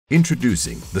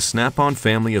Introducing the Snapon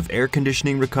family of air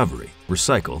conditioning recovery,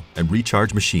 recycle, and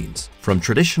recharge machines. From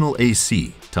traditional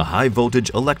AC to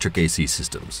high-voltage electric AC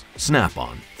systems,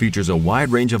 Snapon features a wide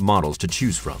range of models to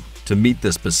choose from to meet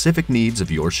the specific needs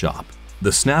of your shop.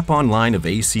 The Snapon line of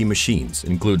AC machines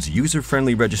includes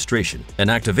user-friendly registration and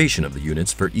activation of the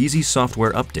units for easy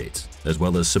software updates, as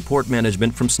well as support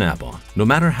management from Snapon. No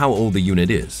matter how old the unit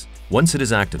is, once it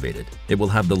is activated, it will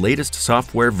have the latest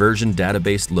software version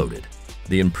database loaded.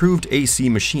 The improved AC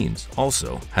machines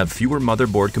also have fewer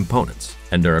motherboard components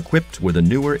and are equipped with a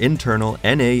newer internal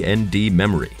NAND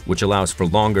memory, which allows for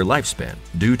longer lifespan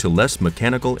due to less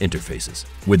mechanical interfaces.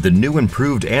 With the new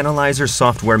improved analyzer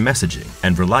software messaging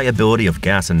and reliability of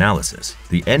gas analysis,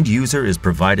 the end user is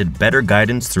provided better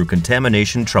guidance through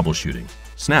contamination troubleshooting.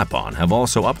 Snapon have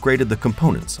also upgraded the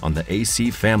components on the AC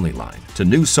family line to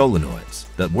new solenoids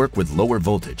that work with lower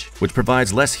voltage, which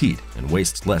provides less heat and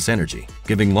wastes less energy,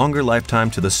 giving longer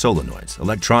lifetime to the solenoids,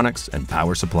 electronics, and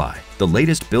power supply. The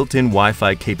latest built-in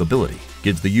Wi-Fi capability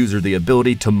gives the user the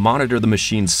ability to monitor the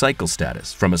machine's cycle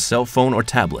status from a cell phone or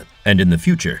tablet, and in the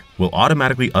future will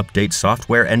automatically update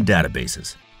software and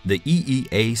databases. The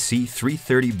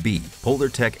EEAC330B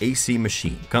PolarTech AC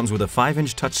machine comes with a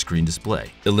 5-inch touchscreen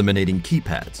display, eliminating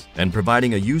keypads and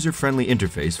providing a user-friendly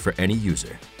interface for any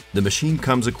user. The machine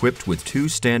comes equipped with two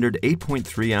standard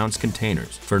 8.3-ounce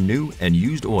containers for new and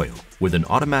used oil with an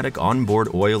automatic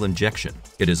onboard oil injection.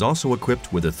 It is also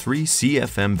equipped with a 3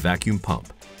 CFM vacuum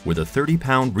pump with a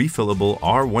 30-pound refillable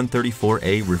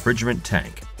R134A refrigerant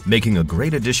tank, making a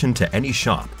great addition to any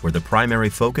shop where the primary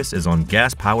focus is on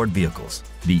gas-powered vehicles.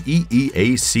 The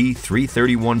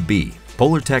EEAC331B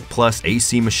PolarTech Plus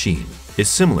AC machine is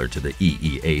similar to the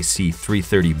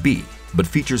EEAC330B, but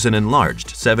features an enlarged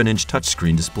 7-inch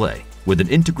touchscreen display with an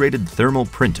integrated thermal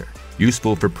printer,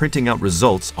 useful for printing out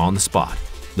results on the spot.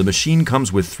 The machine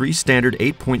comes with 3 standard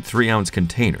 8.3-ounce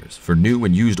containers for new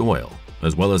and used oil,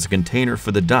 as well as a container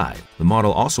for the dye. The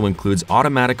model also includes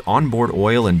automatic onboard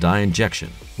oil and dye injection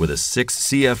with a 6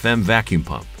 CFM vacuum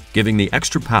pump, giving the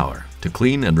extra power to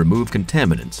clean and remove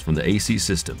contaminants from the AC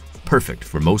system, perfect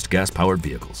for most gas-powered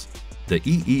vehicles. The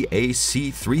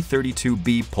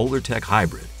EEAC332B PolarTech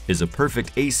Hybrid is a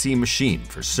perfect AC machine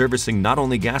for servicing not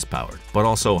only gas-powered, but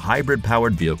also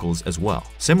hybrid-powered vehicles as well.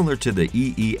 Similar to the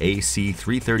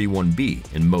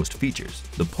EEAC331B in most features,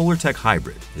 the PolarTech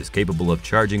Hybrid is capable of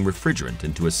charging refrigerant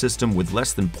into a system with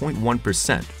less than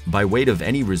 0.1% by weight of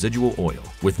any residual oil,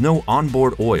 with no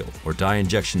onboard oil or dye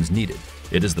injections needed.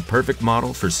 It is the perfect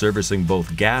model for servicing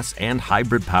both gas and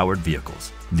hybrid-powered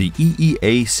vehicles. The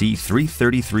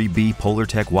EEAC333B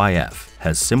PolarTech YF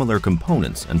has similar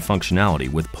components and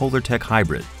functionality with PolarTech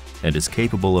Hybrid and is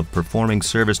capable of performing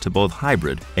service to both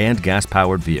hybrid and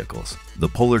gas-powered vehicles. The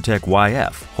PolarTech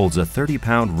YF holds a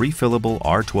 30-pound refillable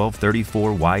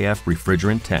R1234YF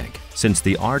refrigerant tank. Since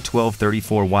the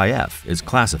R1234YF is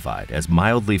classified as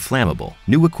mildly flammable,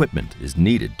 new equipment is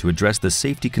needed to address the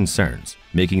safety concerns,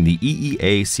 making the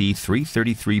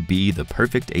EEAC333B the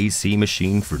perfect AC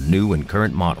machine for new and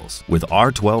current models with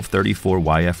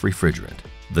R1234YF refrigerant.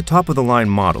 The top-of-the-line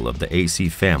model of the AC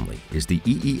family is the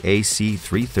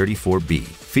EEAC334B,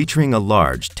 featuring a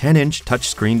large 10-inch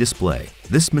touchscreen display.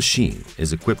 This machine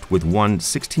is equipped with one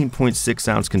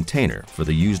 16.6-ounce container for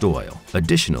the used oil.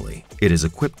 Additionally, it is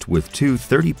equipped with two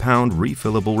 30-pound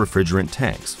refillable refrigerant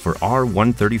tanks for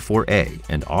R134A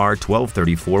and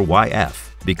R1234YF.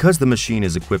 Because the machine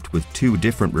is equipped with two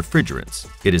different refrigerants,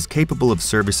 it is capable of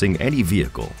servicing any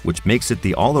vehicle, which makes it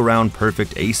the all-around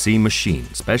perfect AC machine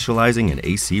specializing in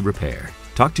AC repair.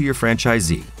 Talk to your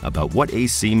franchisee about what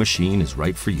AC machine is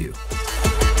right for you.